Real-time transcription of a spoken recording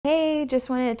today just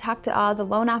wanted to talk to all the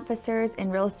loan officers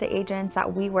and real estate agents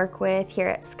that we work with here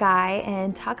at Sky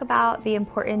and talk about the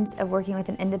importance of working with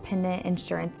an independent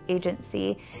insurance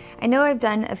agency. I know I've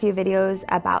done a few videos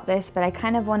about this, but I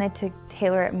kind of wanted to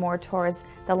tailor it more towards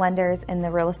the lenders and the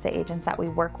real estate agents that we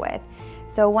work with.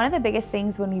 So one of the biggest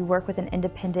things when we work with an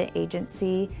independent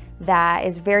agency that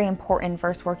is very important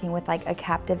versus working with like a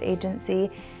captive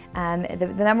agency,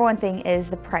 the number one thing is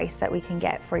the price that we can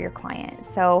get for your client.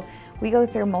 So we go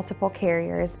through multiple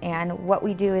carriers, and what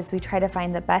we do is we try to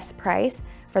find the best price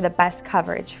for the best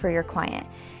coverage for your client.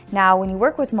 Now, when you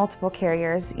work with multiple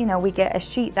carriers, we get a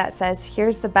sheet that says,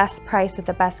 here's the best price with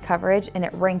the best coverage, and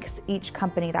it ranks each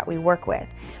company that we work with.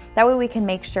 That way we can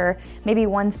make sure maybe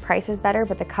one's price is better,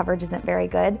 but the coverage isn't very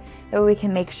good. That way we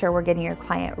can make sure we're getting your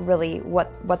client really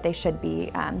what they should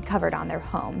be covered on their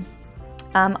home.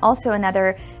 Also,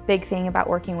 another big thing about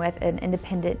working with an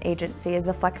independent agency is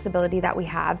the flexibility that we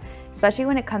have, especially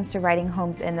when it comes to writing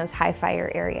homes in those high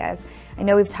fire areas. I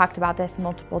know we've talked about this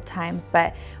multiple times,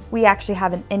 but we actually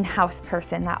have an in-house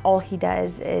person that all he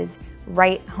does is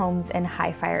write homes in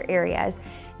high fire areas.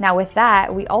 Now with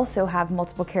that, we also have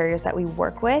multiple carriers that we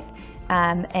work with.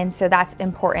 And so that's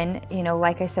important.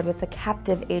 Like I said, with the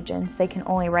captive agents, they can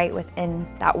only write within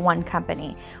that one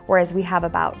company, whereas we have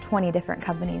about 20 different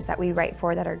companies that we write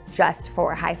for that are just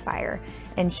for high fire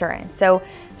insurance. So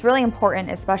it's really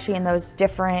important, especially in those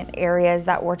different areas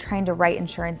that we're trying to write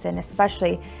insurance in,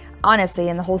 especially honestly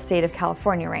in the whole state of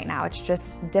California right now. It's just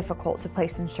difficult to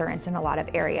place insurance in a lot of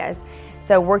areas.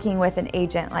 So working with an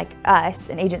agent like us,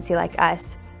 an agency like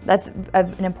us, that's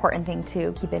an important thing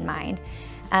to keep in mind.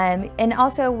 And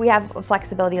also we have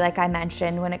flexibility, like I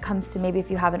mentioned, when it comes to maybe if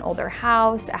you have an older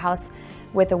house, a house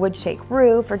with a wood shake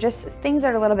roof, or just things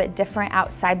that are a little bit different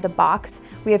outside the box,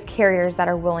 we have carriers that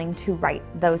are willing to write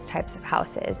those types of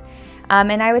houses.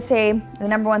 And I would say the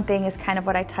number one thing is kind of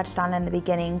what I touched on in the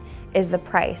beginning, is the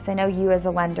price. I know you as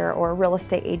a lender or a real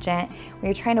estate agent, when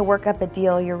you're trying to work up a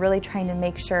deal, you're really trying to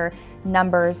make sure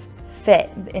numbers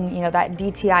fit, and that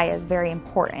DTI is very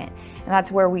important, and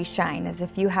that's where we shine. Is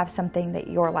if you have something that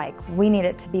you're like, we need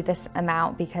it to be this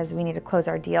amount because we need to close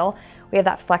our deal, we have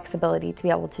that flexibility to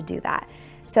be able to do that.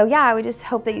 So yeah, I would just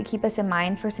hope that you keep us in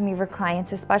mind for some of your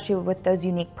clients, especially with those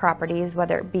unique properties,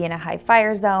 whether it be in a high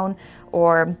fire zone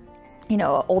or an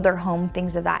older home,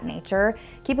 things of that nature.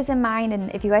 Keep us in mind,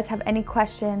 and if you guys have any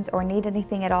questions or need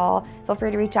anything at all, feel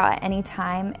free to reach out at any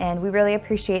time, and we really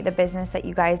appreciate the business that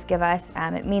you guys give us.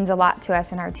 It means a lot to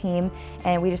us and our team,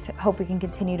 and we just hope we can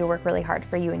continue to work really hard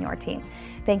for you and your team.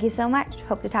 Thank you so much.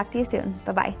 Hope to talk to you soon.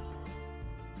 Bye-bye.